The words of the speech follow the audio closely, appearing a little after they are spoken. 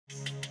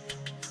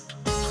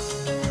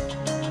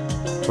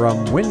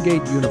from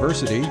Wingate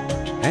University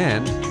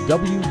and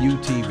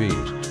WUTV.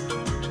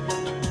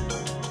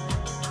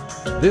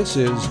 This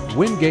is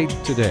Wingate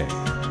Today.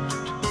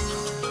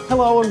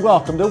 Hello and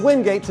welcome to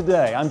Wingate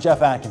Today. I'm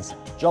Jeff Atkinson.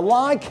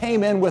 July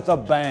came in with a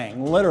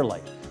bang,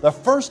 literally. The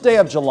first day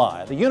of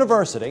July, the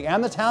university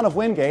and the town of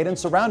Wingate and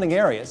surrounding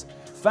areas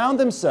found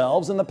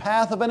themselves in the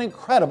path of an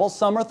incredible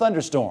summer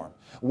thunderstorm,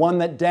 one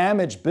that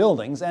damaged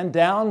buildings and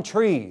downed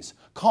trees,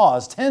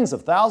 caused tens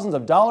of thousands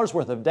of dollars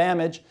worth of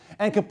damage,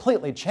 and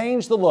completely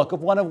changed the look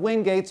of one of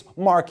Wingate's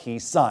marquee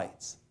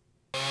sites.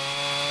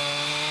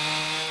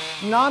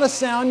 Not a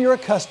sound you're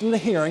accustomed to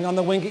hearing on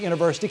the Wingate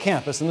University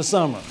campus in the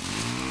summer.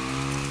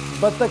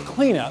 But the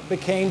cleanup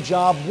became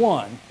job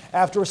one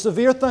after a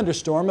severe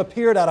thunderstorm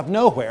appeared out of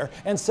nowhere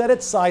and set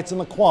its sights in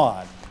the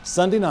quad,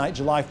 Sunday night,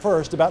 July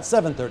 1st, about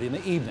 7:30 in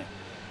the evening.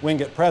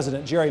 Wingate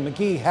President Jerry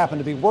McGee happened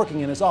to be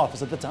working in his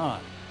office at the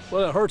time.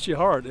 Well, it hurts your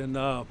heart, and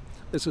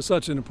this is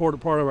such an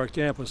important part of our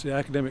campus, the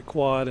academic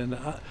quad, and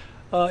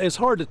it's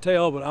hard to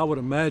tell, but I would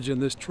imagine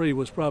this tree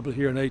was probably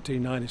here in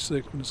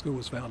 1896 when the school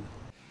was founded.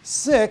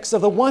 6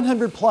 of the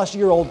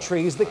 100-plus-year-old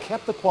trees that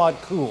kept the quad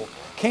cool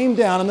came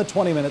down in the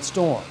 20-minute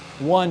storm,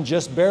 one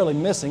just barely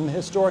missing the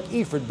historic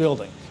Eford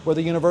building, where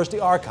the university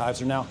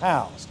archives are now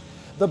housed.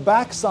 The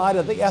backside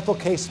of the Ethel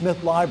K.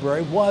 Smith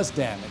Library was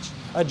damaged.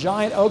 A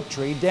giant oak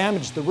tree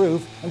damaged the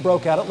roof and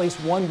broke out at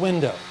least one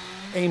window.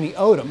 Amy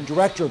Odom,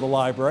 director of the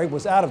library,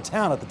 was out of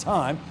town at the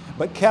time,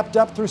 but kept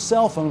up through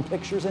cell phone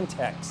pictures and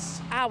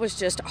texts. I was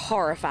just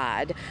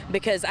horrified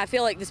because I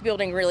feel like this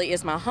building really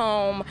is my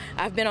home.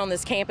 I've been on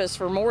this campus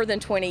for more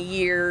than 20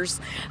 years,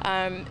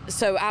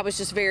 so I was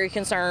just very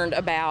concerned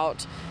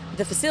about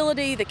the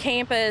facility, the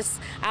campus.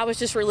 I was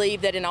just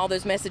relieved that in all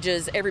those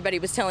messages, everybody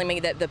was telling me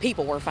that the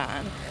people were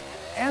fine.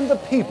 And the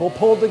people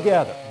pulled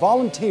together.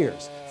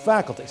 Volunteers,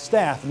 faculty,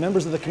 staff,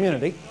 members of the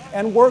community,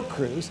 and work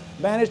crews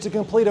managed to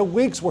complete a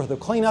week's worth of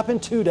cleanup in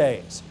 2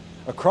 days.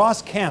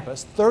 Across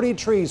campus, 30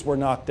 trees were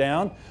knocked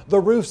down, the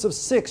roofs of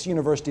 6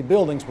 university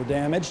buildings were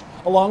damaged,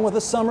 along with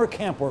a summer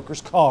camp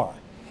worker's car.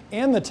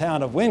 In the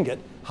town of Wingate,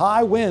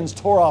 high winds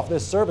tore off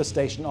this service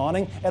station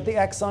awning at the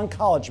Exxon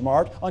College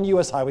Mart on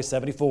US Highway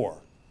 74.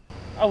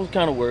 I was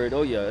kind of worried.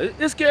 Oh yeah,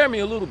 it scared me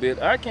a little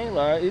bit. I can't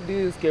lie, it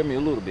did scare me a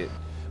little bit.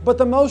 But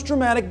the most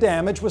dramatic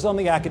damage was on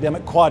the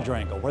academic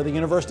quadrangle, where the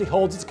university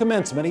holds its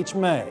commencement each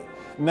May.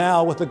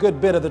 Now, with a good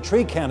bit of the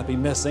tree canopy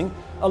missing,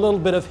 a little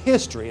bit of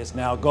history is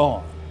now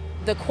gone.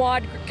 The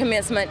quad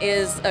commencement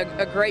is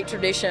a great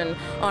tradition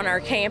on our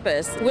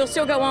campus. We'll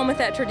still go on with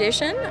that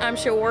tradition, I'm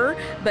sure,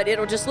 but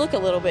it'll just look a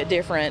little bit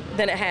different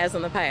than it has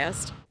in the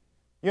past.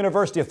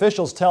 University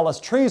officials tell us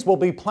trees will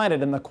be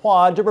planted in the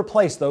quad to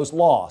replace those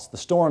lost. The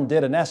storm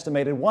did an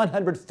estimated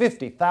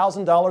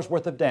 $150,000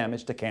 worth of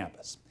damage to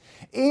campus.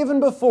 Even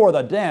before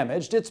the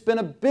damage, it's been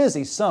a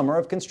busy summer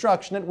of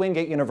construction at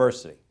Wingate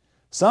University.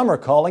 Some are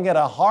calling it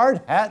a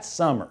hard hat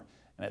summer,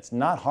 and it's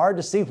not hard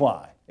to see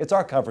why. It's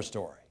our cover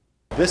story.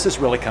 This has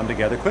really come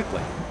together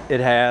quickly. It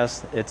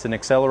has. It's an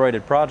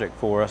accelerated project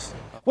for us.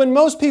 When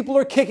most people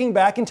are kicking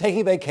back and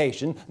taking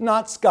vacation,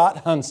 not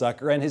Scott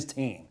Hunsucker and his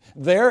team.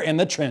 They're in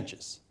the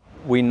trenches.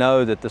 We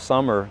know that the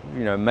summer,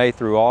 May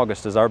through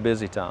August is our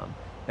busy time,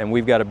 and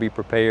we've got to be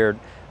prepared.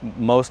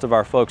 Most of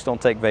our folks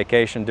don't take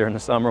vacation during the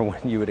summer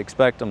when you would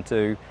expect them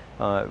to.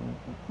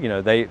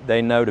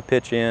 They know to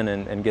pitch in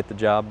and get the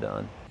job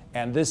done.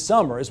 And this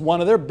summer is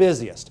one of their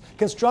busiest.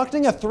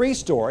 Constructing a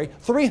 3-story,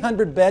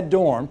 300-bed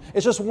dorm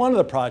is just one of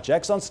the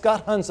projects on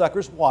Scott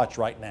Hunsucker's watch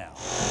right now.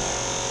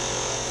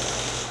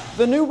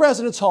 The new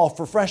residence hall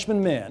for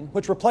freshman men,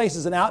 which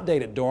replaces an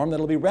outdated dorm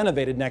that'll be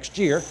renovated next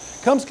year,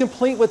 comes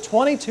complete with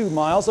 22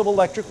 miles of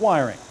electric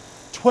wiring,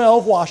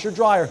 12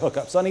 washer-dryer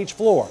hookups on each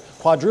floor,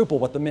 quadruple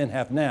what the men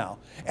have now,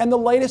 and the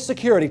latest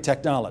security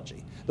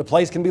technology. The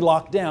place can be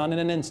locked down in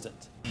an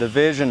instant. The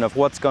vision of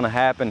what's going to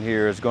happen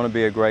here is going to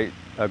be a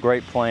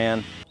great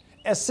plan.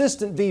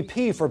 Assistant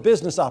VP for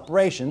Business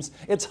Operations,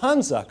 it's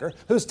Hunsucker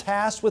who's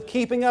tasked with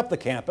keeping up the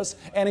campus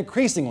and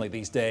increasingly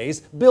these days,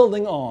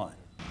 building on.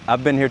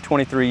 I've been here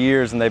 23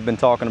 years and they've been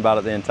talking about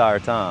it the entire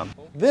time.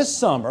 This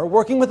summer,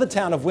 working with the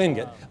town of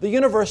Wingate, the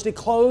university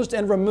closed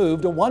and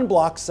removed a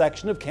 1-block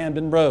section of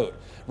Camden Road,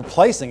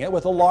 replacing it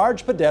with a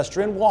large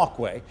pedestrian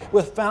walkway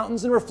with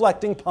fountains and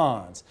reflecting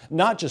ponds,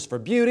 not just for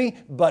beauty,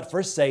 but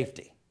for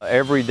safety.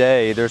 Every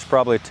day there's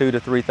probably 2,000 to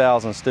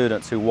 3,000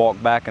 students who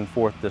walk back and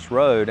forth this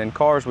road, and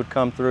cars would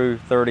come through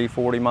 30,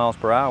 40 miles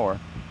per hour,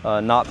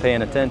 not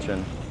paying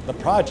attention. The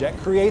project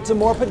creates a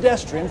more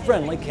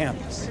pedestrian-friendly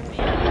campus.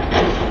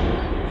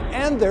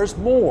 And there's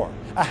more.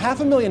 A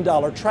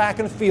 $500,000 track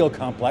and field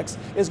complex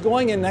is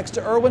going in next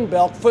to Irwin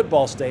Belk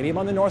Football Stadium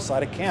on the north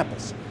side of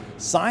campus.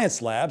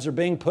 Science labs are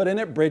being put in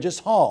at Bridges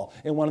Hall,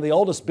 in one of the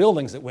oldest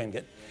buildings at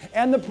Wingate.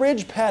 And the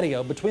bridge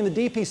patio between the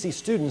DPC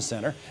Student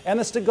Center and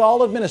the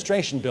Stegall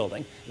Administration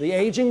Building, the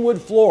aging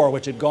wood floor,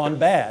 which had gone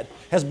bad,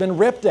 has been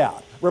ripped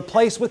out,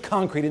 replaced with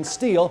concrete and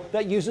steel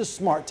that uses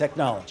smart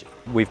technology.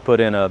 We've put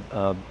in an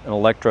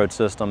electrode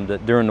system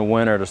that during the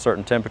winter at a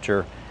certain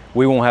temperature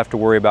we won't have to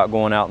worry about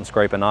going out and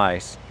scraping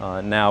ice.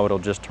 Now it'll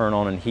just turn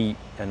on and heat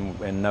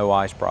and no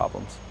ice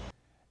problems.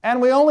 And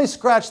we only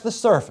scratched the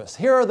surface.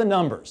 Here are the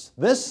numbers.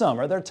 This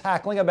summer, they're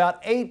tackling about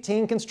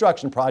 18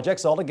 construction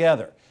projects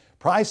altogether.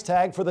 Price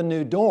tag for the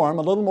new dorm,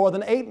 a little more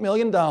than $8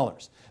 million.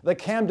 The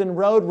Camden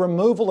Road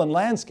removal and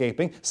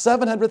landscaping,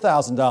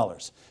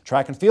 $700,000.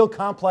 Track and field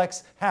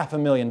complex,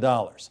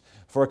 $500,000.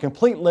 For a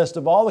complete list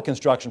of all the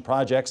construction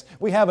projects,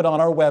 we have it on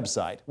our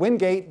website,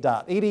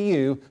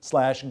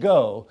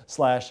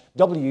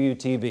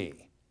 wingate.edu/go/WUTV.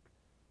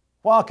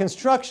 While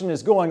construction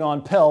is going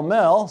on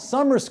pell-mell,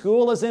 summer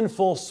school is in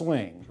full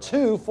swing.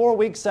 2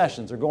 4-week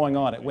sessions are going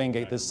on at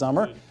Wingate this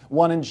summer,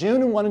 one in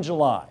June and one in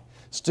July.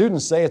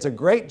 Students say it's a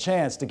great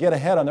chance to get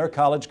ahead on their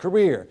college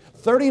career.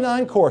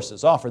 39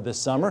 courses offered this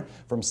summer,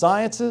 from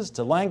sciences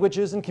to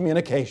languages and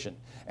communication.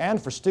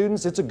 And for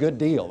students, it's a good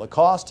deal. The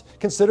cost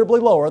considerably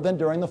lower than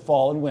during the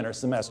fall and winter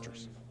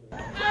semesters.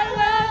 I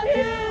love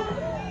you.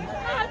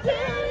 I do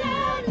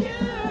love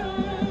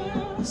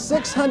you.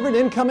 600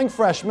 incoming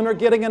freshmen are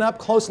getting an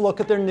up-close look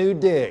at their new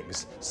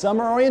digs.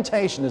 Summer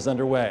orientation is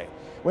underway.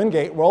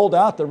 Wingate rolled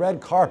out the red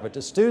carpet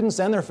to students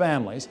and their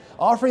families,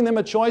 offering them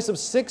a choice of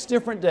 6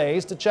 different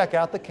days to check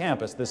out the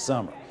campus this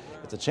summer.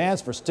 It's a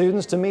chance for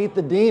students to meet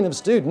the Dean of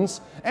Students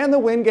and the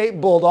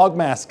Wingate Bulldog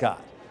mascot.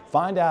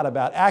 Find out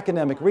about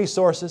academic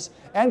resources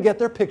and get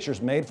their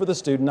pictures made for the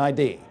student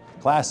ID.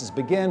 Classes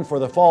begin for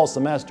the fall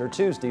semester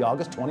Tuesday,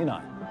 August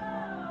 29.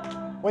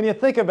 When you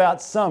think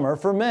about summer,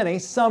 for many,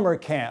 summer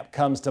camp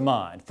comes to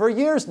mind. For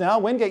years now,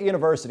 Wingate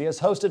University has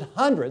hosted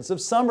hundreds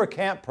of summer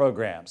camp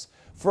programs.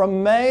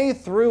 From May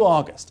through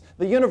August,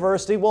 the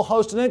university will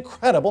host an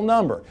incredible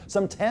number,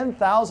 some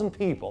 10,000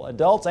 people,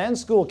 adults and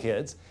school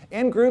kids,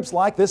 in groups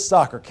like this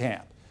soccer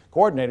camp.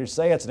 Coordinators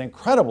say it's an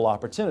incredible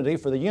opportunity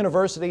for the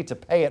university to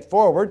pay it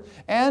forward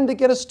and to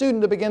get a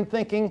student to begin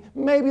thinking,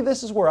 maybe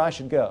this is where I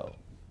should go.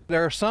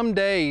 There are some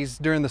days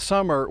during the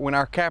summer when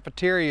our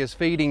cafeteria is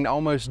feeding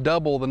almost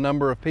double the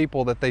number of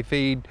people that they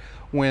feed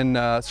when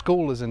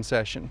school is in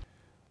session.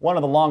 One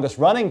of the longest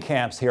running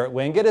camps here at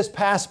Wingate is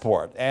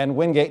Passport, and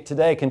Wingate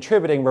Today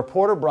contributing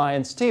reporter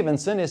Brian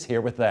Stevenson is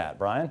here with that.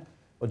 Brian?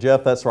 Well,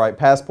 Jeff, that's right.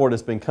 Passport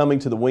has been coming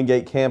to the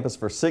Wingate campus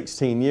for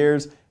 16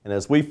 years, and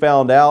as we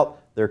found out,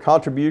 their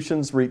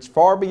contributions reach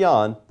far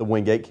beyond the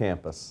Wingate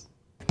campus.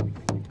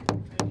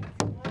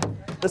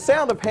 The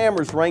sound of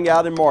hammers rang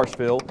out in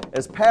Marshville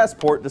as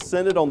Passport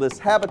descended on this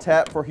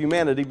Habitat for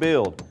Humanity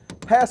build.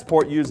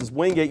 Passport uses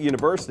Wingate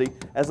University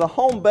as a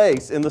home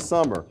base in the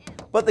summer,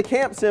 but the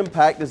camp's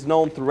impact is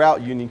known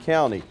throughout Union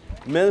County.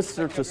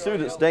 Minister to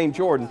Students Dane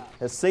Jordan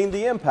has seen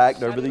the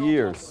impact over the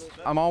years.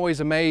 I'm always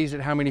amazed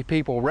at how many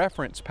people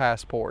reference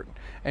Passport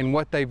and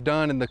what they've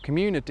done in the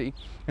community.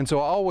 And so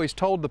I always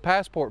told the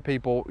Passport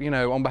people, you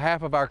know, on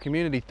behalf of our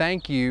community,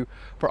 thank you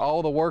for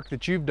all the work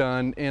that you've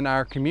done in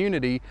our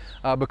community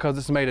because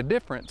it's made a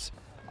difference.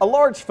 A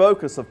large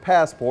focus of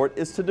Passport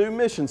is to do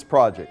missions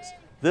projects.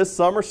 This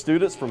summer,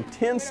 students from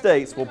 10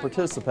 states will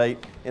participate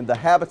in the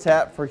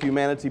Habitat for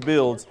Humanity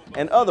builds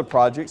and other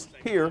projects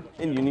here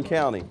in Union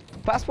County.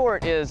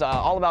 Passport is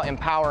all about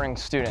empowering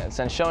students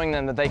and showing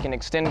them that they can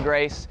extend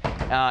grace,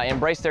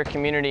 embrace their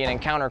community, and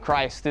encounter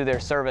Christ through their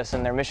service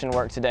and their mission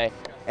work today.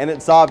 And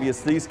it's obvious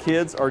these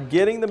kids are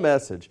getting the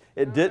message.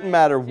 It didn't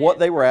matter what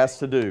they were asked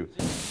to do.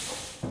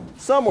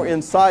 Some were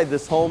inside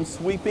this home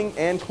sweeping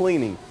and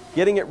cleaning,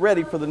 getting it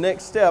ready for the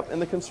next step in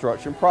the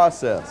construction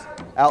process.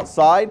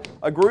 Outside,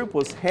 a group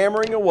was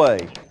hammering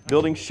away,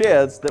 building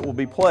sheds that will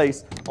be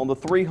placed on the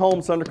 3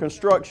 homes under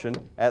construction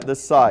at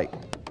this site.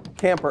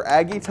 Camper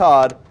Aggie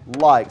Todd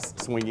likes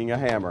swinging a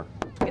hammer.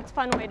 It's a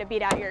fun way to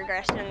beat out your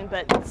aggression,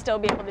 but still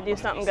be able to do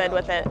something good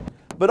with it.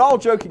 But all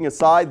joking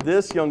aside,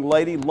 this young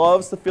lady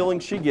loves the feeling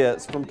she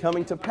gets from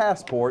coming to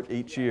Passport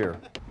each year.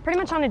 Pretty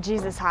much on a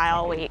Jesus high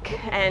all week,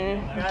 and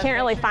you can't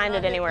really find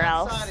it anywhere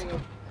else.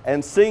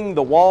 And seeing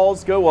the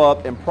walls go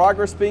up and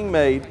progress being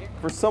made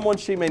for someone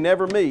she may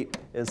never meet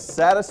is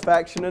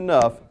satisfaction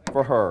enough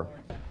for her.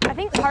 I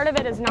think part of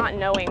it is not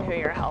knowing who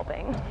you're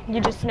helping.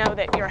 You just know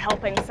that you're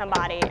helping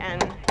somebody,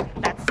 and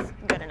that's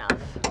good enough.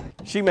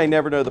 She may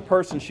never know the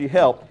person she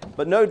helped,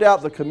 but no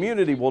doubt the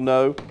community will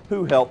know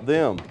who helped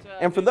them.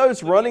 And for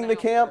those running the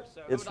camp,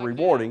 it's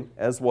rewarding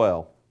as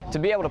well. To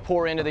be able to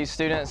pour into these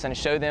students and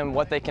show them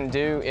what they can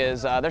do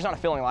is, there's not a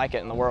feeling like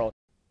it in the world.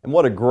 And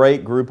what a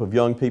great group of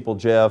young people,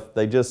 Jeff.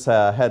 They just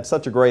had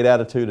such a great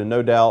attitude, and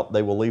no doubt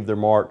they will leave their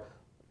mark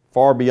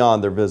far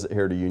beyond their visit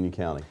here to Union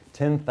County.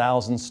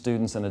 10,000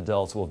 students and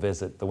adults will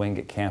visit the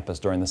Wingate campus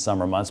during the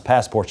summer months.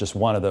 Passport's just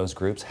one of those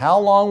groups. How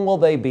long will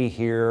they be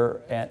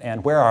here,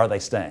 and where are they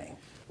staying?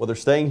 Well, they're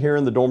staying here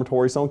in the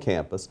dormitories on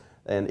campus,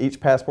 and each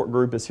Passport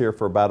group is here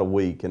for about a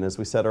week. And as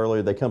we said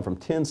earlier, they come from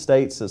 10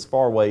 states as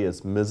far away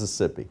as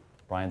Mississippi.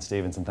 Brian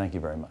Stevenson, thank you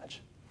very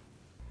much.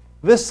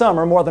 This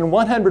summer, more than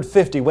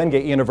 150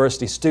 Wingate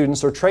University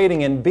students are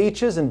trading in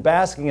beaches and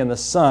basking in the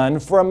sun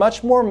for a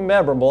much more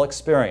memorable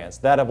experience,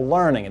 that of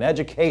learning and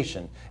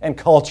education and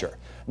culture.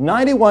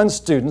 91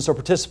 students are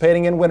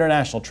participating in winter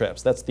national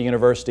trips. That's the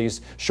university's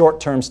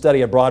short-term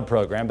study abroad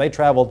program. They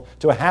traveled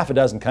to a half a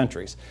dozen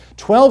countries.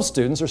 12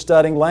 students are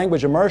studying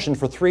language immersion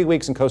for 3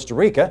 weeks in Costa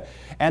Rica,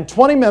 and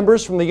 20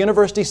 members from the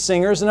university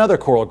singers and other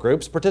choral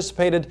groups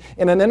participated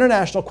in an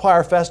international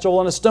choir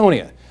festival in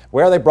Estonia,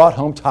 where they brought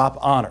home top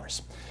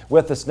honors.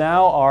 With us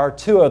now are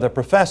two of the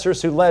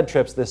professors who led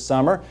trips this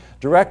summer,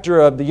 Director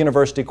of the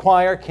University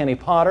Choir, Kenny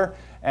Potter,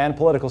 and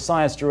Political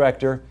Science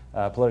Director,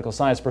 Political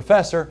Science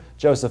Professor,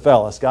 Joseph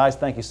Ellis. Guys,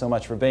 thank you so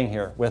much for being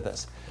here with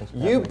us.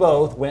 You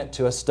both went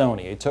to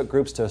Estonia. You took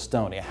groups to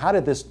Estonia. How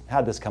did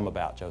this come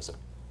about, Joseph?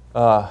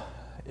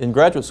 In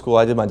graduate school,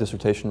 I did my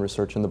dissertation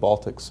research in the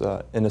Baltics,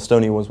 and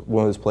Estonia was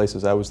one of those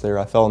places. I was there.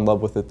 I fell in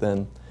love with it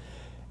then.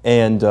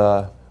 And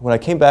when I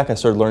came back, I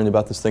started learning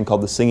about this thing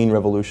called the singing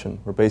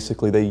revolution, where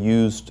basically they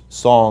used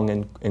song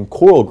and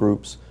choral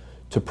groups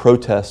to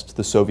protest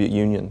the Soviet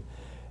Union.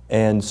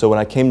 And so when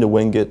I came to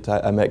Wingate,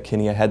 I met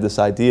Kenny. I had this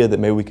idea that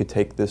maybe we could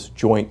take this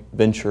joint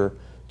venture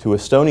to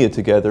Estonia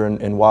together,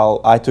 and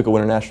while I took a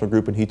winter national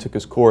group and he took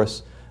his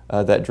chorus,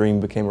 that dream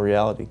became a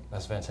reality.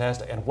 That's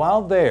fantastic. And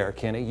while there,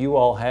 Kenny, you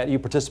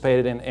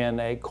participated in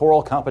a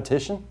choral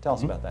competition. Tell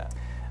us about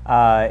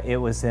that. It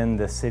was in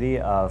the city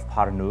of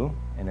Parnu,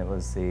 and it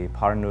was the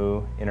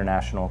Parnu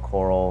International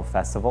Choral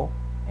Festival,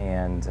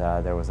 and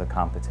there was a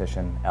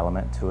competition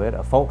element to it,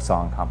 a folk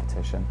song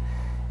competition.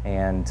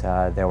 And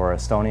there were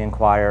Estonian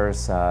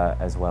choirs,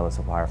 as well as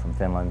a choir from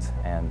Finland,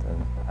 and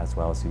as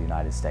well as the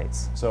United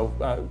States. So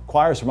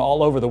choirs from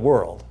all over the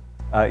world?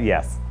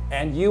 Yes.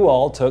 And you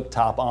all took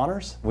top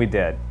honors? We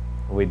did.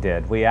 We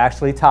did. We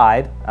actually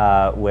tied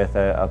with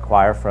a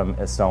choir from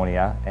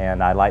Estonia,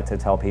 and I like to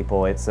tell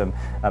people it's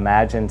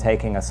imagine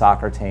taking a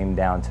soccer team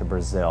down to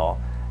Brazil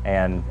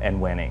and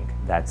winning.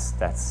 That's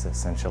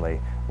essentially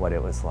what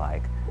it was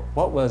like.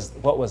 What was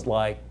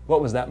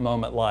that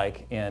moment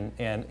like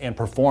in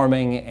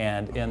performing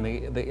and in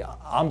the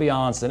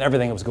ambiance and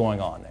everything that was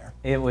going on there?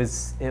 It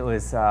was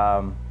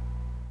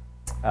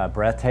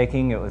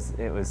breathtaking. It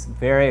was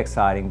very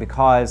exciting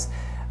because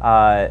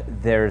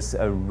there's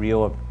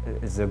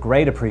a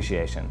great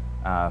appreciation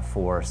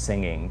for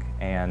singing,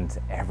 and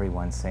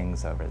everyone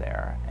sings over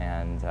there,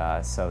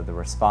 and so the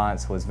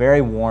response was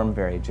very warm,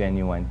 very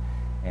genuine,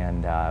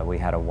 and we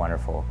had a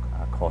wonderful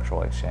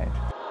cultural exchange.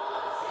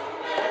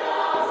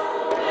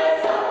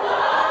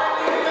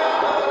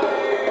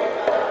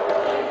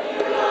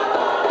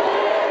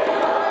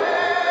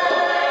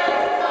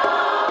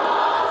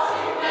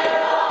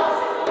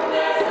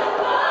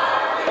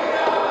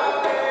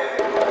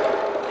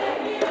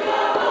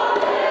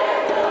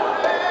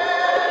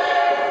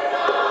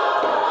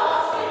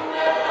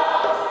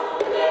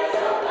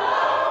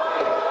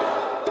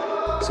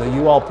 So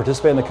you all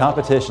participated in the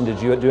competition.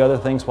 Did you do other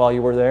things while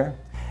you were there?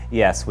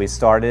 Yes, we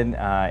started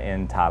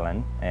in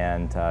Tallinn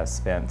and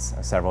spent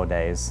several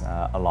days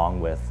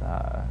along with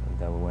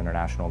the winter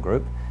national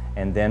group,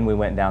 and then we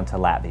went down to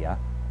Latvia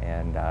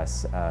and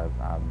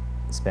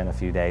spent a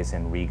few days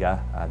in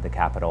Riga, the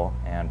capital,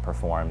 and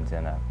performed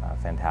in a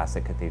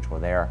fantastic cathedral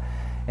there,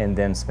 and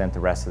then spent the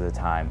rest of the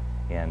time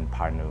in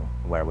Parnu,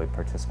 where we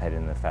participated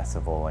in the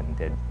festival and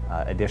did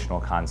additional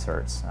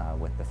concerts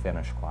with the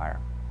Finnish choir.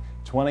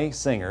 20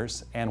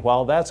 singers, and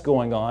while that's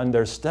going on,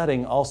 there's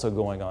studying also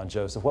going on.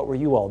 Joseph, what were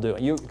you all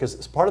doing? Because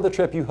as part of the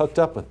trip, you hooked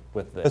up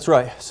with this. That's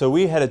right. So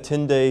we had a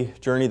 10-day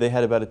journey. They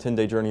had about a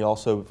 10-day journey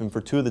also, and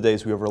for 2 of the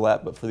days we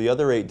overlapped, but for the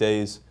other 8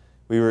 days,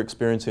 we were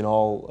experiencing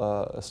all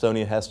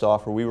Estonia has to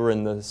offer. We were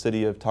in the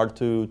city of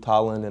Tartu,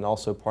 Tallinn, and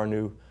also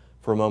Parnu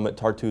for a moment.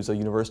 Tartu is a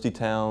university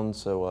town,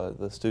 so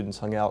the students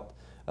hung out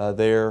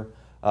there.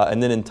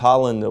 And then in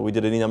Tallinn, we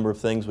did any number of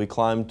things. We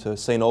climbed to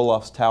St.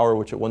 Olaf's Tower,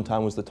 which at one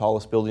time was the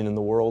tallest building in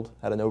the world,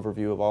 had an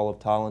overview of all of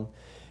Tallinn.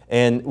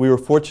 And we were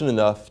fortunate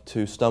enough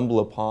to stumble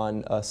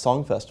upon a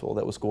song festival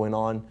that was going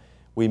on.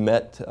 We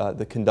met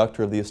the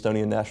conductor of the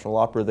Estonian National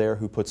Opera there,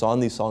 who puts on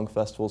these song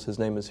festivals. His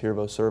name is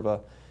Hirvo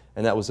Serva,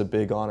 and that was a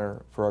big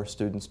honor for our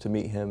students to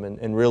meet him.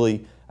 And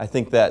really, I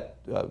think that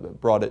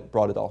brought it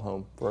all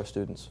home for our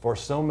students. For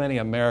so many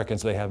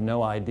Americans, they have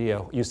no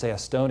idea. You say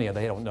Estonia,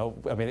 they don't know.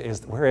 I mean,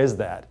 where is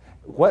that?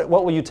 What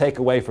will you take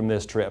away from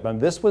this trip? I mean,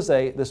 this was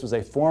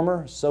a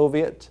former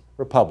Soviet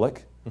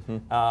republic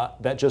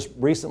that just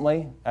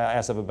recently,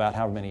 as of about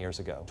how many years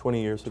ago? 20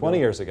 years ago. 20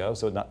 years ago,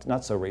 so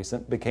not so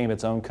recent, became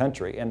its own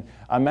country. And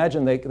I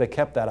imagine they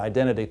kept that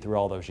identity through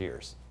all those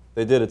years.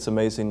 They did. It's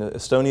amazing.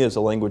 Estonia is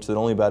a language that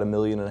only about 1.5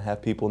 million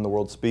people in the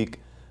world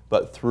speak,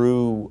 but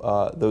through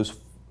those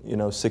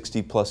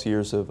 60+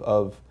 years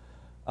of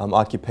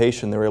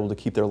occupation, they were able to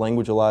keep their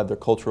language alive, their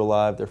culture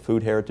alive, their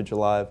food heritage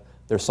alive,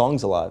 their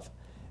songs alive.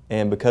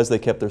 And because they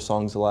kept their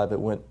songs alive,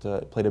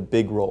 it played a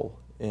big role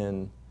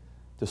in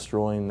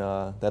destroying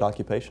that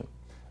occupation.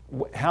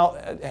 How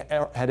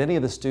had any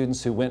of the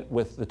students who went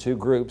with the two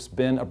groups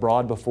been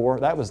abroad before?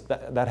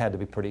 That had to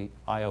be pretty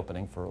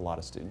eye-opening for a lot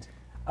of students.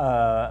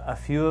 A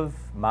few of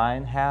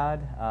mine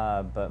had,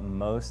 but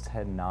most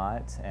had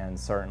not, and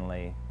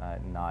certainly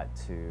not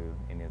to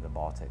any of the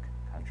Baltic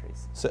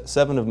countries.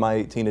 7 of my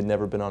 18 had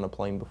never been on a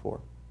plane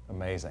before.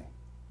 Amazing.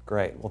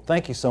 Great. Well,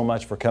 thank you so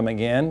much for coming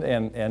in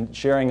and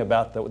sharing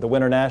about the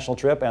Winter National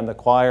trip and the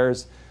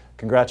choirs.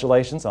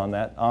 Congratulations on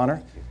that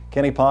honor.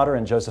 Kenny Potter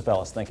and Joseph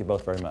Ellis, thank you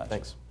both very much.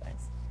 Thanks.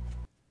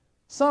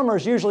 Summer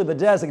is usually the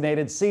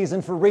designated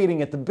season for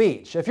reading at the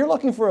beach. If you're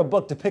looking for a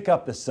book to pick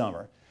up this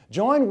summer,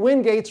 join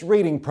Wingate's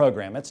reading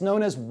program. It's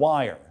known as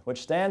WIRE,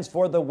 which stands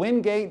for the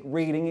Wingate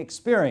Reading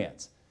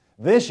Experience.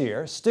 This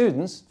year,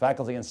 students,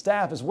 faculty and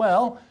staff as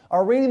well,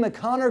 are reading the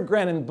Conor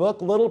Grennan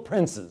book, Little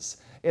Princes.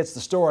 It's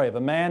the story of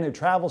a man who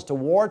travels to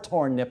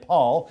war-torn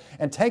Nepal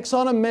and takes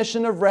on a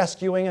mission of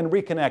rescuing and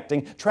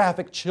reconnecting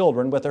trafficked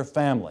children with their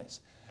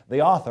families.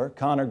 The author,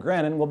 Conor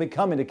Grennan, will be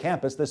coming to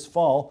campus this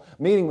fall,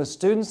 meeting with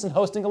students and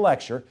hosting a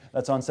lecture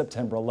that's on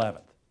September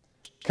 11th.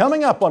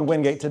 Coming up on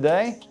Wingate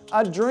Today,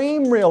 a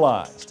dream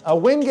realized. A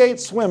Wingate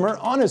swimmer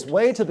on his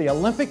way to the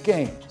Olympic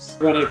Games.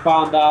 When I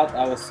found out,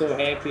 I was so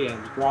happy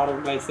and proud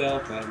of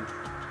myself, and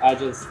I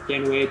just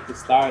can't wait to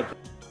start.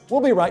 We'll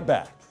be right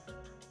back.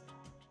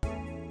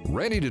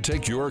 Ready to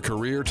take your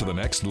career to the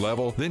next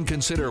level? Then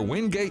consider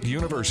Wingate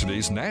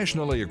University's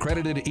nationally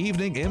accredited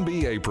evening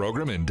MBA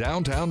program in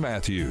downtown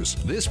Matthews.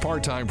 This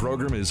part-time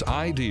program is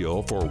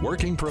ideal for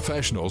working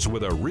professionals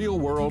with a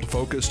real-world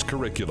focused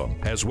curriculum,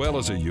 as well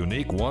as a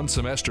unique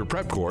one-semester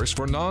prep course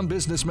for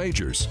non-business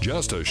majors.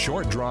 Just a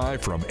short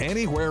drive from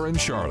anywhere in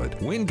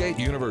Charlotte, Wingate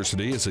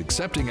University is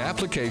accepting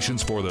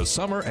applications for the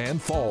summer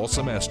and fall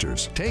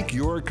semesters. Take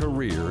your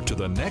career to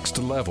the next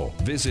level.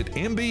 Visit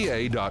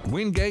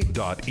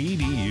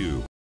mba.wingate.edu.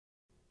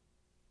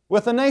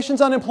 With the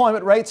nation's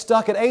unemployment rate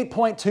stuck at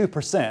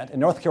 8.2%, in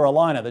North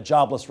Carolina the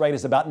jobless rate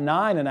is about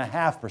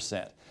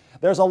 9.5%.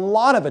 There's a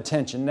lot of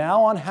attention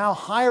now on how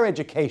higher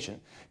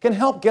education can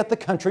help get the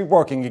country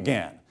working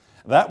again.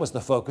 That was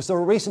the focus of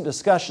a recent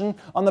discussion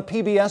on the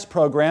PBS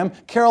program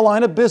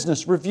Carolina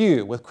Business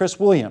Review with Chris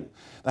William.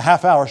 The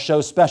half-hour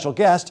show's special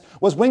guest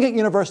was Wingate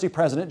University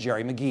President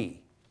Jerry McGee.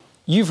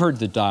 You've heard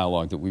the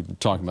dialogue that we've been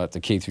talking about, the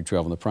K through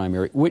 12 and the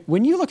primary.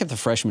 When you look at the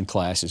freshman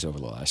classes over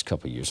the last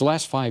couple of years, the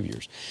last 5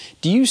 years,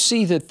 do you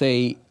see that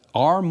they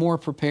are more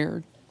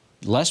prepared,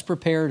 less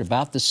prepared,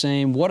 about the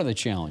same? What are the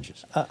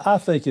challenges? I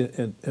think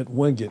at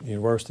Wingate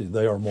University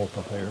they are more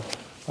prepared.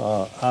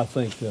 I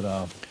think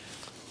that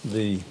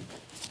the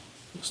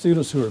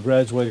students who are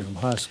graduating from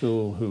high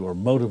school, who are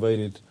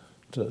motivated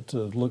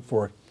to look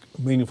for a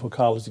meaningful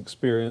college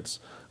experience,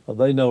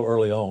 they know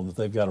early on that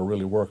they've got to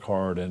really work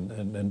hard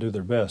and do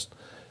their best.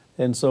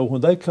 And so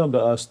when they come to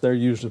us, they're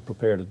usually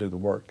prepared to do the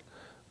work.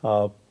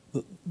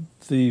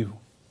 The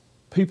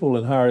people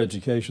in higher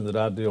education that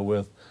I deal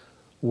with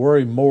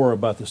worry more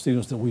about the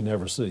students that we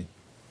never see.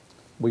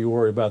 We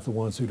worry about the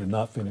ones who did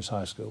not finish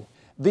high school.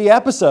 The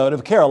episode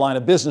of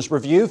Carolina Business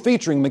Review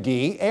featuring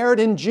McGee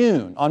aired in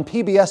June on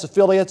PBS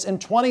affiliates in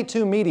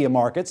 22 media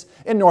markets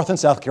in North and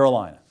South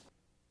Carolina.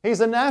 He's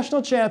a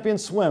national champion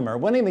swimmer,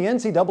 winning the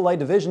NCAA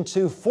Division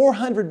II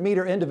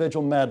 400-meter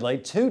individual medley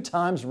 2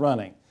 times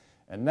running.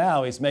 And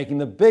now he's making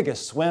the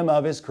biggest swim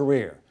of his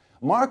career.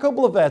 Marko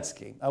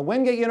Blazevski, a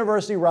Wingate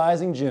University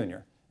rising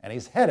junior, and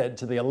he's headed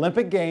to the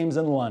Olympic Games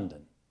in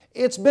London.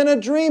 It's been a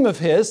dream of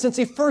his since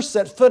he first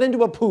set foot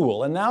into a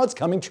pool, and now it's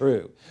coming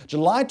true.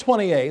 July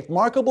 28th,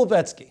 Marko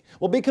Blazevski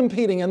will be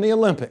competing in the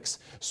Olympics,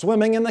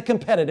 swimming in the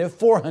competitive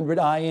 400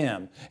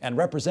 IM, and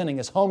representing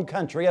his home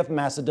country of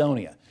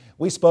Macedonia.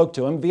 We spoke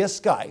to him via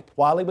Skype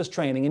while he was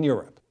training in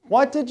Europe.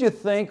 What did you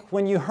think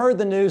when you heard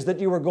the news that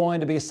you were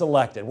going to be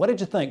selected? What did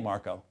you think,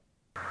 Marko?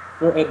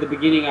 At the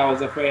beginning I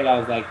was afraid. I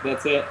was like,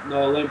 that's it,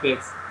 no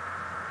Olympics.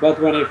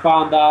 But when I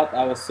found out,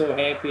 I was so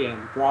happy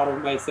and proud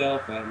of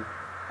myself, and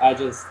I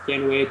just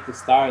can't wait to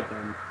start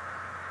and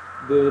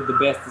do the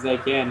best as I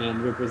can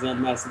and represent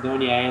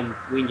Macedonia and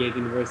Wingate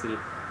University.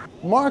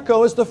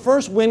 Marko is the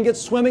first Wingate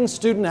swimming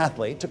student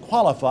athlete to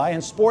qualify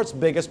in sport's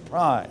biggest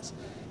prize.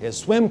 His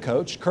swim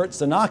coach, Kurt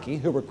Sanaki,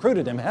 who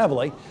recruited him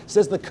heavily,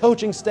 says the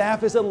coaching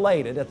staff is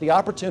elated at the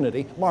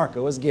opportunity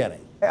Marko is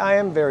getting. I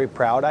am very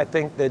proud. I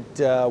think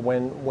that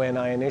when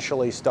I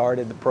initially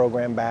started the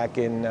program back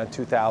in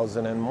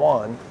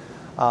 2001,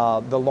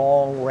 the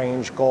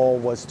long-range goal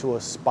was to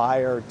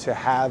aspire to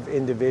have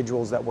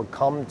individuals that would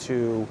come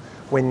to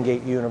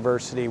Wingate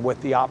University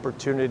with the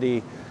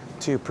opportunity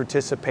to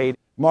participate.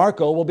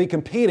 Marko will be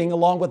competing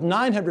along with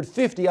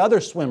 950 other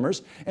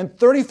swimmers in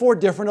 34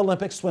 different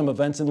Olympic swim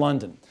events in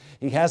London.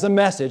 He has a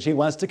message he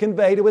wants to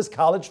convey to his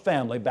college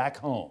family back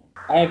home.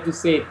 I have to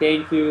say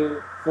thank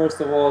you,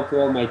 first of all,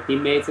 to all my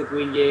teammates at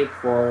Wingate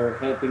for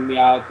helping me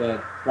out at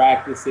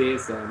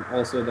practices, and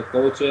also the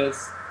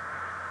coaches,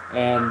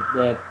 and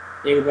that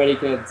everybody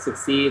can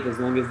succeed as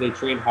long as they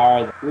train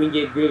hard.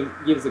 Wingate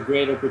gives a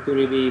great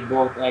opportunity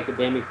both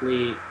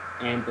academically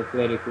and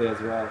athletically as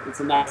well.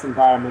 It's a nice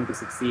environment to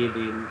succeed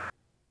in.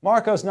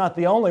 Marko's not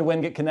the only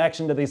Wingate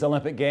connection to these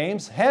Olympic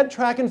Games. Head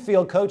track and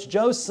field coach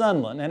Joe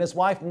Sunland and his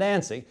wife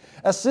Nancy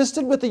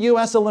assisted with the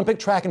U.S. Olympic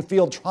track and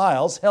field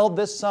trials held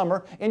this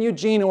summer in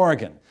Eugene,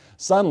 Oregon.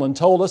 Sunland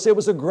told us it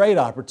was a great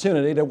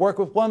opportunity to work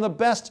with one of the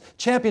best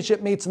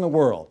championship meets in the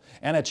world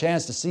and a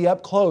chance to see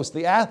up close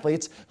the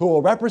athletes who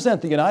will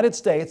represent the United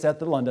States at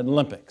the London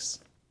Olympics.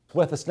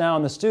 With us now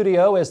in the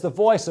studio is the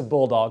voice of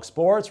Bulldog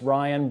sports,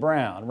 Ryan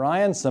Brown.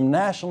 Ryan, some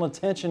national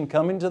attention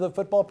coming to the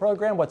football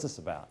program. What's this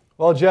about?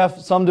 Well, Jeff,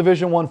 some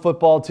Division I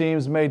football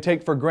teams may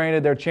take for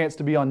granted their chance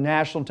to be on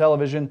national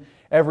television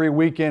every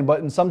weekend,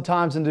 but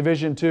sometimes in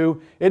Division II,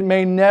 it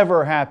may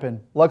never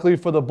happen. Luckily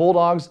for the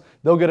Bulldogs,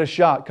 they'll get a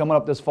shot coming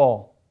up this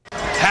fall.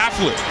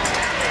 Haflett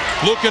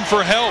looking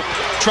for help,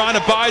 trying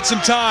to bide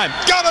some time.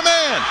 Got a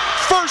man!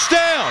 First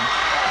down!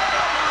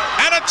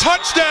 And a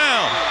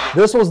touchdown!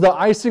 This was the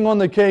icing on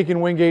the cake in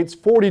Wingate's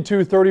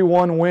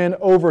 42-31 win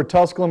over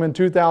Tusculum in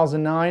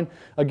 2009,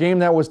 a game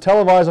that was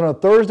televised on a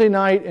Thursday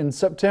night in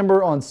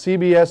September on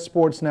CBS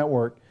Sports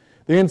Network.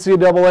 The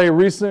NCAA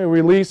recently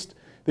released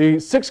the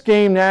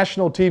 6-game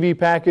national TV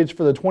package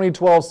for the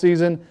 2012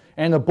 season,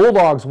 and the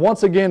Bulldogs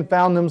once again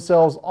found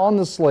themselves on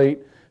the slate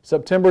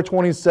September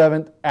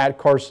 27th at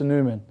Carson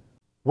Newman.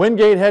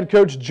 Wingate head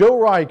coach Joe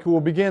Reich, who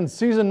will begin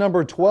season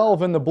number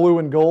 12 in the blue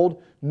and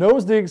gold,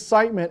 knows the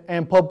excitement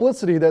and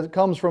publicity that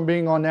comes from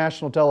being on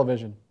national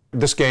television.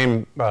 This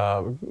game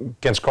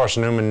against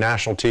Carson Newman,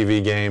 national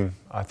TV game,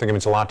 I think it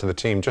means a lot to the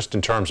team just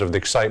in terms of the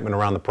excitement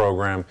around the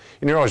program.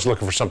 And you're always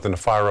looking for something to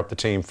fire up the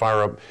team,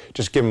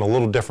 just give them a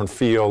little different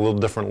feel, a little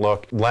different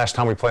look. Last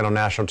time we played on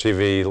national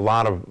TV, a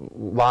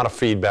lot of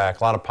feedback,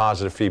 a lot of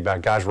positive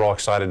feedback. Guys were all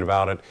excited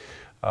about it.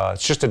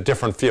 It's just a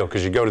different feel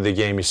because you go to the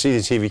game, you see the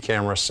TV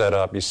camera set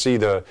up, you see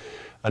the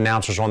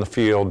announcers on the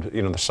field,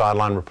 you know, the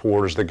sideline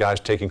reporters, the guys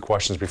taking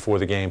questions before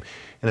the game,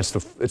 and it's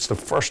the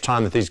first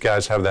time that these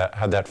guys have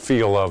that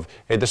feel of,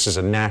 hey, this is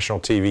a national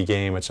TV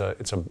game. It's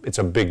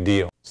a big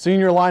deal.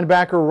 Senior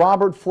linebacker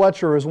Robert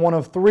Fletcher is one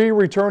of 3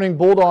 returning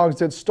Bulldogs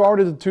that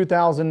started the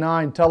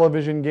 2009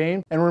 television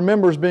game and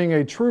remembers being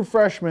a true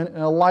freshman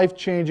in a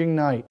life-changing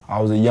night.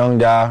 I was a young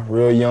guy,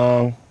 real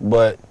young,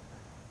 but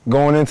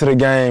going into the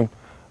game,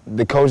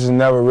 the coaches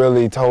never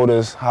really told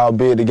us how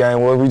big the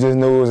game was. We just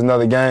knew it was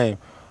another game.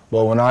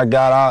 But when I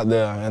got out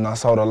there and I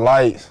saw the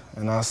lights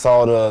and I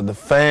saw the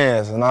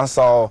fans and I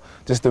saw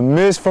just the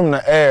mist from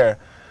the air,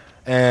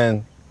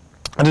 and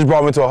it just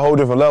brought me to a whole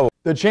different level.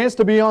 The chance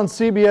to be on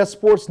CBS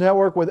Sports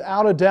Network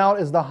without a doubt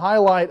is the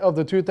highlight of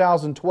the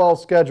 2012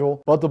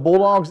 schedule, but the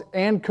Bulldogs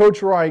and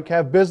Coach Reich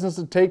have business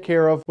to take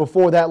care of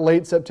before that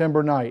late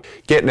September night.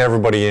 Getting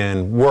everybody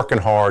in, working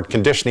hard,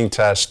 conditioning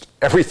test,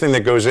 everything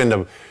that goes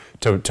into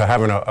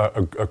having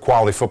a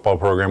quality football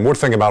program. We're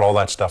thinking about all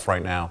that stuff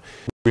right now.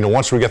 You know,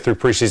 once we get through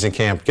preseason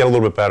camp, get a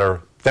little bit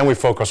better, then we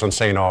focus on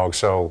St. Aug.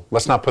 So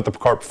let's not put the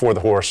cart before the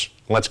horse.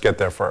 Let's get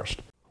there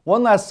first.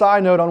 One last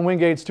side note on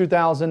Wingate's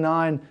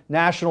 2009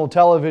 national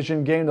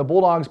television game. The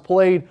Bulldogs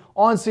played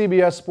on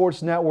CBS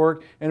Sports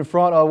Network in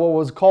front of what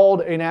was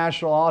called a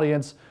national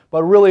audience,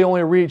 but really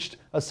only reached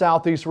a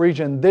southeast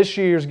region. This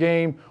year's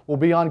game will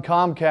be on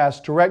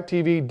Comcast,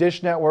 DirecTV,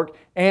 Dish Network,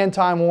 and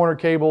Time Warner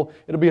Cable.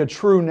 It'll be a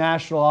true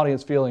national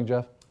audience feeling,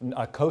 Jeff.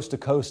 A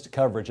coast-to-coast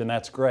coverage, and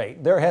that's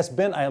great. There has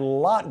been a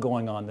lot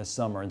going on this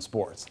summer in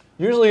sports.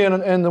 Usually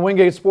in the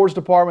Wingate Sports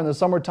Department, the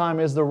summertime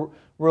is the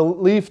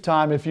relief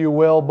time, if you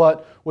will,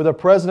 but with a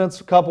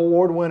President's Cup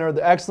Award winner,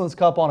 the Excellence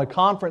Cup on a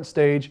conference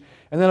stage,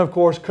 and then, of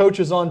course,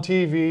 coaches on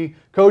TV,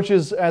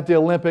 coaches at the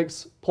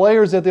Olympics,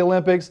 players at the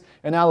Olympics,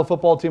 and now the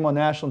football team on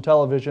national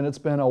television. It's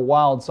been a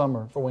wild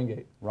summer for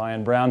Wingate.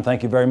 Ryan Brown,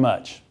 thank you very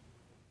much.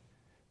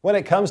 When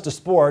it comes to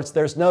sports,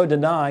 there's no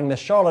denying the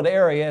Charlotte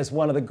area is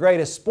one of the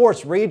greatest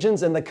sports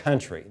regions in the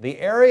country. The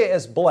area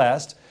is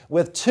blessed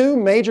with 2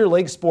 major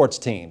league sports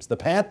teams, the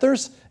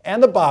Panthers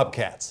and the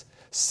Bobcats.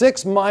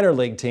 6 minor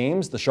league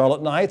teams, the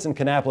Charlotte Knights and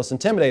Kannapolis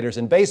Intimidators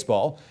in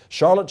baseball,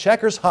 Charlotte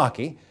Checkers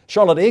hockey,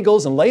 Charlotte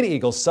Eagles and Lady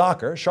Eagles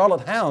soccer,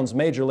 Charlotte Hounds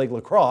Major League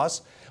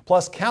lacrosse,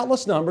 plus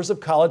countless numbers of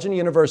college and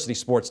university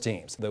sports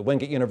teams, the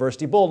Wingate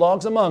University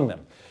Bulldogs among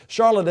them.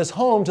 Charlotte is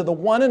home to the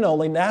one and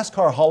only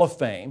NASCAR Hall of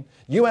Fame,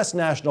 U.S.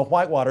 National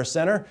Whitewater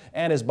Center,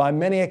 and is by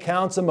many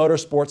accounts a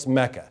motorsports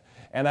mecca.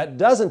 And that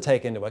doesn't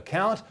take into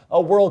account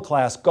a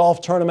world-class golf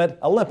tournament,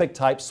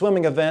 Olympic-type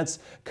swimming events,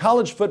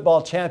 college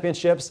football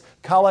championships,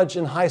 college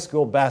and high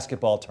school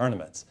basketball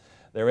tournaments.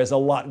 There is a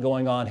lot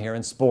going on here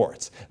in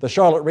sports. The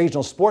Charlotte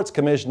Regional Sports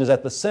Commission is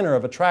at the center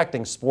of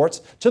attracting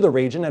sports to the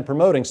region and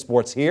promoting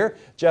sports here.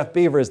 Jeff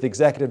Beaver is the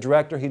executive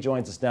director. He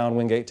joins us now in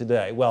Wingate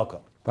Today. Welcome.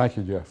 Thank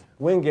you, Jeff.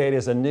 Wingate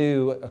is a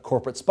new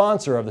corporate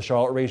sponsor of the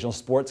Charlotte Regional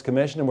Sports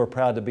Commission, and we're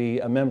proud to be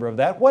a member of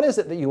that. What is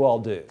it that you all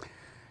do?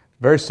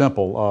 Very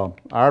simple.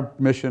 Our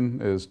mission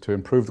is to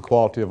improve the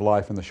quality of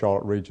life in the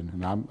Charlotte region,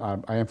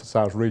 and I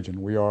emphasize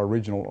region. We are a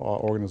regional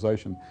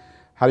organization.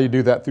 How do you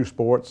do that? Through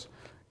sports.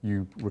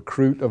 You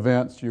recruit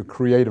events, you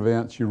create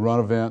events, you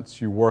run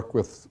events, you work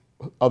with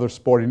other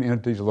sporting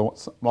entities, a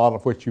lot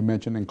of which you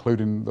mentioned,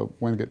 including the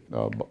Wingate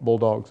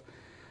Bulldogs,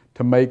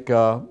 to make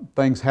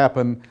things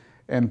happen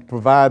and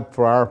provide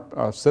for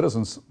our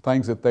citizens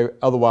things that they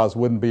otherwise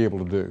wouldn't be able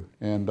to do.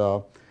 And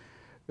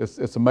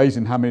it's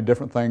amazing how many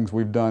different things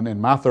we've done in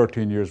my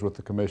 13 years with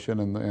the commission,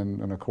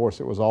 and of course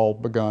it was all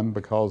begun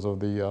because of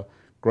the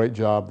great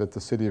job that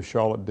the city of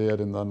Charlotte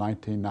did in the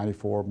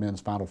 1994 Men's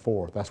Final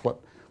Four. That's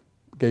what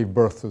gave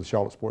birth to the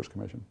Charlotte Sports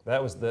Commission.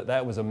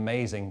 That was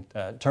amazing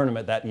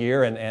tournament that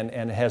year,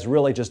 and has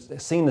really just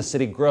seen the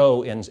city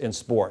grow in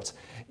sports.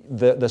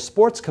 The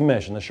Sports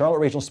Commission, the Charlotte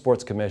Regional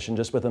Sports Commission,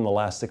 just within the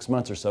last 6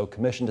 months or so,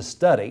 commissioned a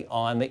study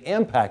on the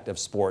impact of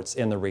sports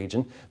in the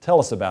region. Tell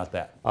us about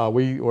that.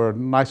 We were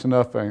nice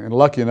enough and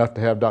lucky enough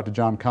to have Dr.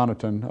 John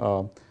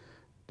Connaughton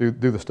do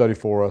the study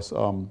for us.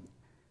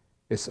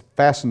 It's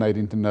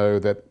fascinating to know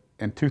that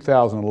in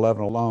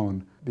 2011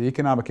 alone, the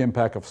economic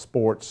impact of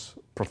sports,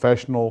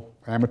 professional,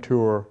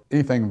 amateur,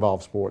 anything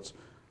involved sports,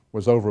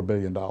 was over $1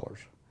 billion.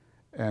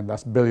 And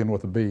that's billion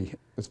with a B.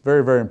 It's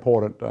very, very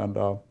important. And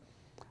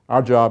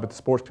our job at the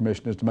Sports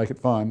Commission is to make it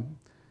fun.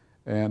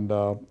 And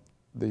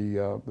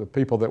the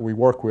people that we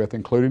work with,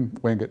 including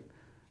Wingate,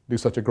 do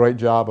such a great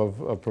job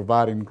of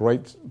providing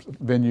great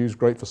venues,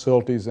 great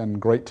facilities, and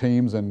great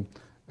teams and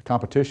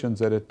competitions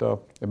that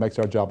it makes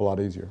our job a lot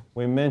easier.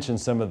 We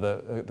mentioned some of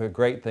the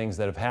great things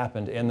that have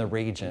happened in the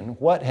region.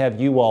 What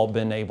have you all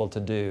been able to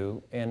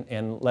do in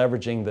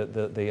leveraging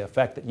the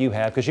effect that you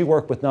have? Because you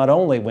work with not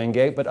only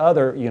Wingate, but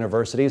other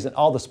universities and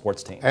all the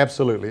sports teams.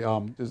 Absolutely.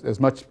 As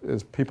much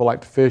as people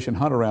like to fish and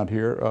hunt around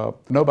here,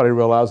 nobody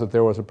realized that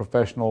there was a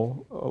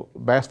professional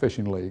bass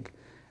fishing league.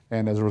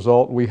 And as a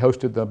result, we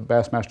hosted the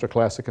Bassmaster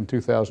Classic in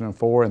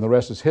 2004, and the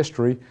rest is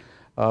history.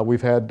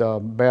 We've had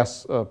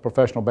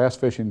professional bass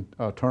fishing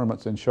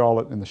tournaments in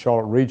Charlotte, in the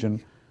Charlotte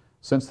region,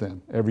 since then,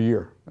 every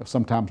year,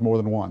 sometimes more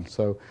than one.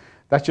 So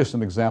that's just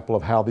an example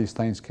of how these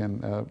things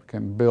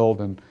can build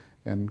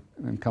and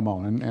come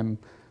on. And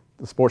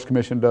the Sports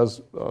Commission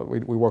does, we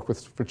work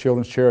for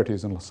children's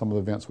charities in some of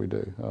the events we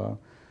do.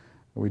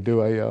 We do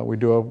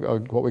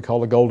what we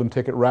call a golden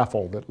ticket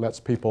raffle that lets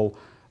people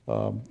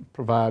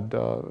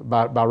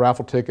buy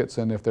raffle tickets,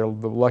 and if they're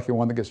the lucky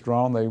one that gets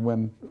drawn, they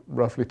win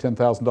roughly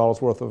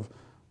 $10,000 worth of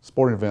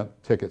sporting event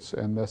tickets.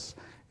 And it's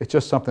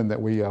just something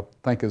that we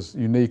think is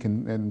unique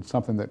and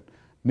something that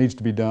needs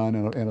to be done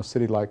in a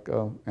city like,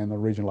 in a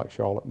region like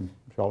Charlotte and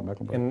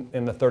Mecklenburg.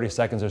 In the 30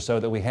 seconds or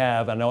so that we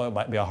have, I know it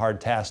might be a hard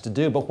task to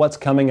do, but what's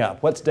coming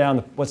up? What's down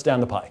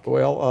the pike?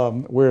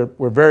 Well,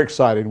 we're very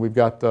excited. We've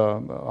got,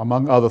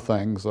 among other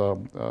things,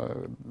 we're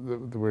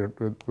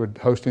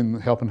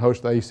helping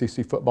host the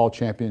ACC football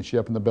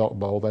championship in the Belk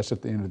Bowl. That's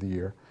at the end of the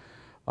year.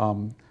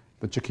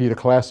 The Chiquita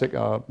Classic,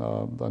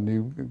 the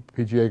new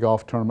PGA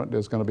golf tournament,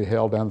 is going to be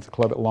held down at the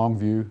club at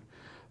Longview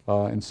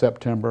in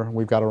September.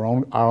 We've got our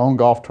own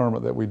golf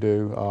tournament that we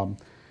do.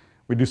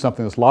 We do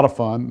something that's a lot of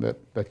fun that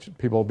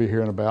people will be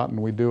hearing about, and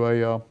we do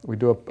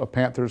a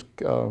Panthers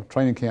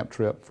training camp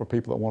trip for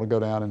people that want to go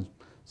down and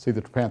see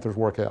the Panthers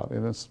work out.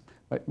 And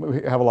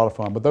we have a lot of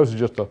fun. But those are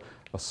just a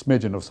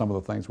smidgen of some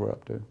of the things we're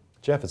up to.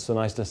 Jeff, it's so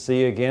nice to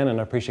see you again, and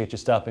I appreciate you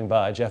stopping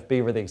by. Jeff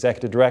Beaver, the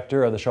Executive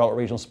Director of the Charlotte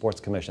Regional Sports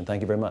Commission.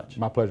 Thank you very much.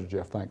 My pleasure,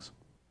 Jeff. Thanks.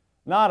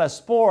 Not a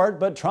sport,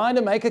 but trying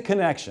to make a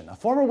connection. A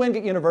former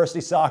Wingate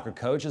University soccer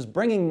coach is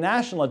bringing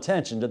national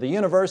attention to the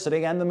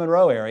university and the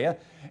Monroe area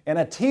in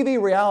a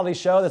TV reality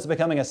show that's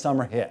becoming a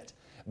summer hit.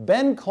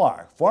 Ben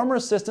Clark, former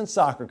assistant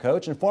soccer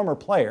coach and former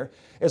player,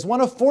 is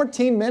one of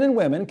 14 men and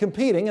women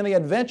competing in the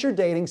adventure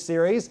dating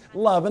series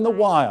Love in the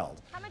Wild.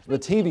 The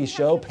TV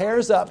show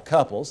pairs up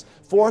couples,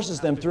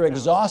 forces them through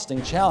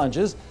exhausting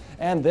challenges,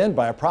 and then,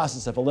 by a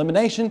process of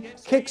elimination,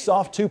 kicks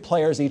off 2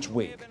 players each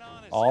week.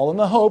 All in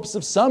the hopes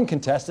of some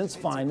contestants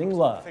finding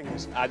love.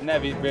 I'd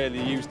never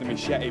really used a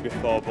machete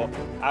before, but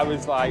I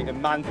was like a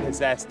man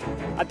possessed.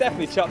 I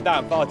definitely chopped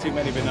down far too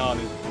many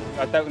bananas.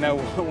 I don't know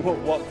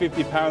what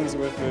 50 pounds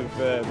worth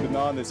of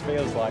bananas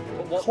feels like.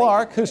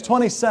 Clark, who's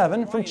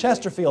 27, from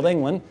Chesterfield,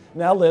 England,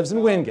 now lives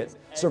in Wingate,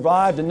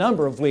 survived a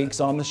number of weeks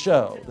on the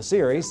show. The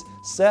series,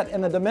 set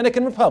in the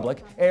Dominican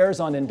Republic, airs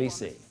on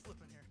NBC.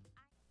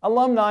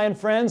 Alumni and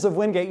friends of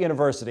Wingate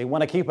University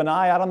want to keep an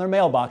eye out on their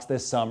mailbox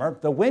this summer.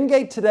 The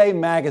Wingate Today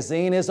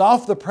magazine is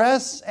off the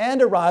press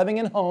and arriving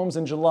in homes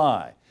in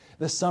July.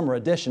 This summer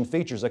edition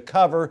features a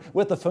cover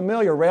with the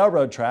familiar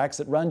railroad tracks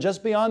that run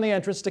just beyond the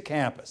entrance to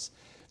campus.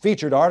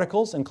 Featured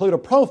articles include a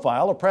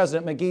profile of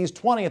President McGee's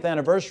 20th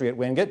anniversary at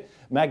Wingate.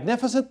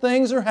 Magnificent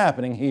things are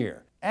happening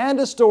here. And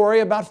a story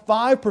about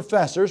 5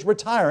 professors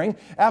retiring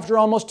after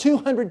almost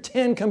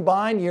 210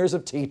 combined years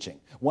of teaching,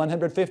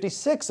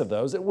 156 of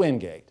those at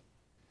Wingate.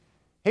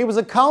 He was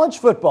a college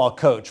football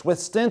coach with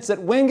stints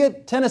at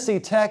Wingate, Tennessee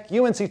Tech,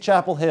 UNC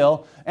Chapel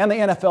Hill, and the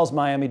NFL's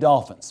Miami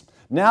Dolphins.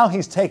 Now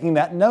he's taking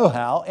that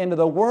know-how into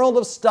the world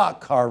of stock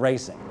car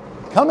racing.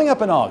 Coming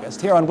up in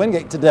August, here on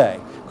Wingate Today,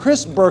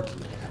 Chris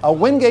Berkey, a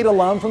Wingate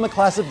alum from the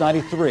class of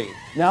 '93,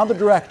 now the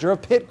director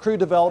of pit crew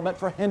development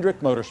for Hendrick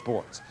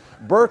Motorsports.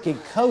 Berkey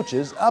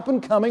coaches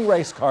up-and-coming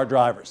race car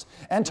drivers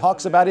and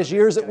talks about his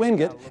years at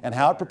Wingate and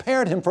how it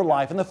prepared him for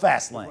life in the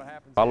fast lane.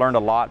 I learned a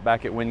lot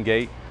back at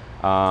Wingate.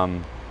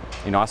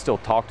 You know, I still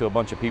talk to a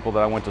bunch of people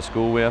that I went to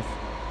school with.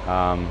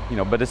 You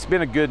know, but it's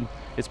been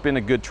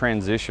a good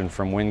transition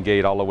from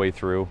Wingate all the way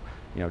through.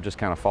 You know, just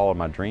kind of followed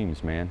my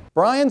dreams, man.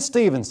 Brian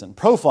Stevenson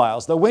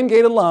profiles the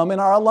Wingate alum in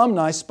our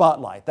Alumni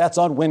Spotlight. That's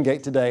on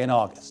Wingate Today in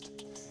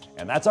August.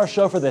 And that's our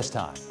show for this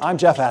time. I'm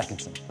Jeff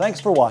Atkinson. Thanks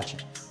for watching.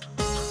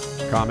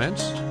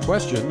 Comments,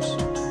 questions,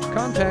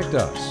 contact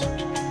us.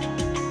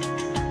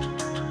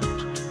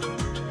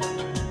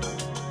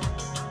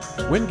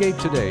 Wingate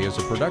Today is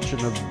a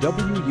production of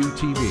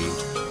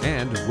WUTV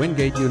and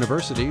Wingate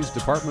University's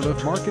Department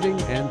of Marketing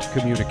and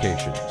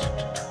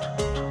Communications.